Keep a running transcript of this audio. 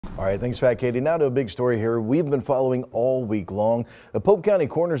All right, thanks, Pat Katie. Now to a big story here we've been following all week long. The Pope County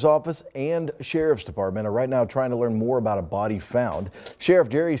Coroner's Office and Sheriff's Department are right now trying to learn more about a body found. Sheriff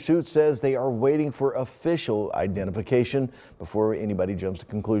Jerry Suits says they are waiting for official identification before anybody jumps to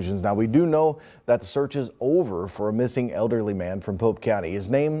conclusions. Now, we do know that the search is over for a missing elderly man from Pope County. His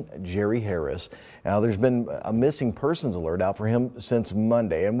name, Jerry Harris. Now, there's been a missing persons alert out for him since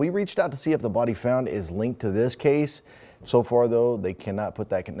Monday, and we reached out to see if the body found is linked to this case. So far, though, they cannot put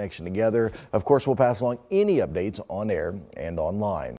that connection together. Of course, we'll pass along any updates on air and online.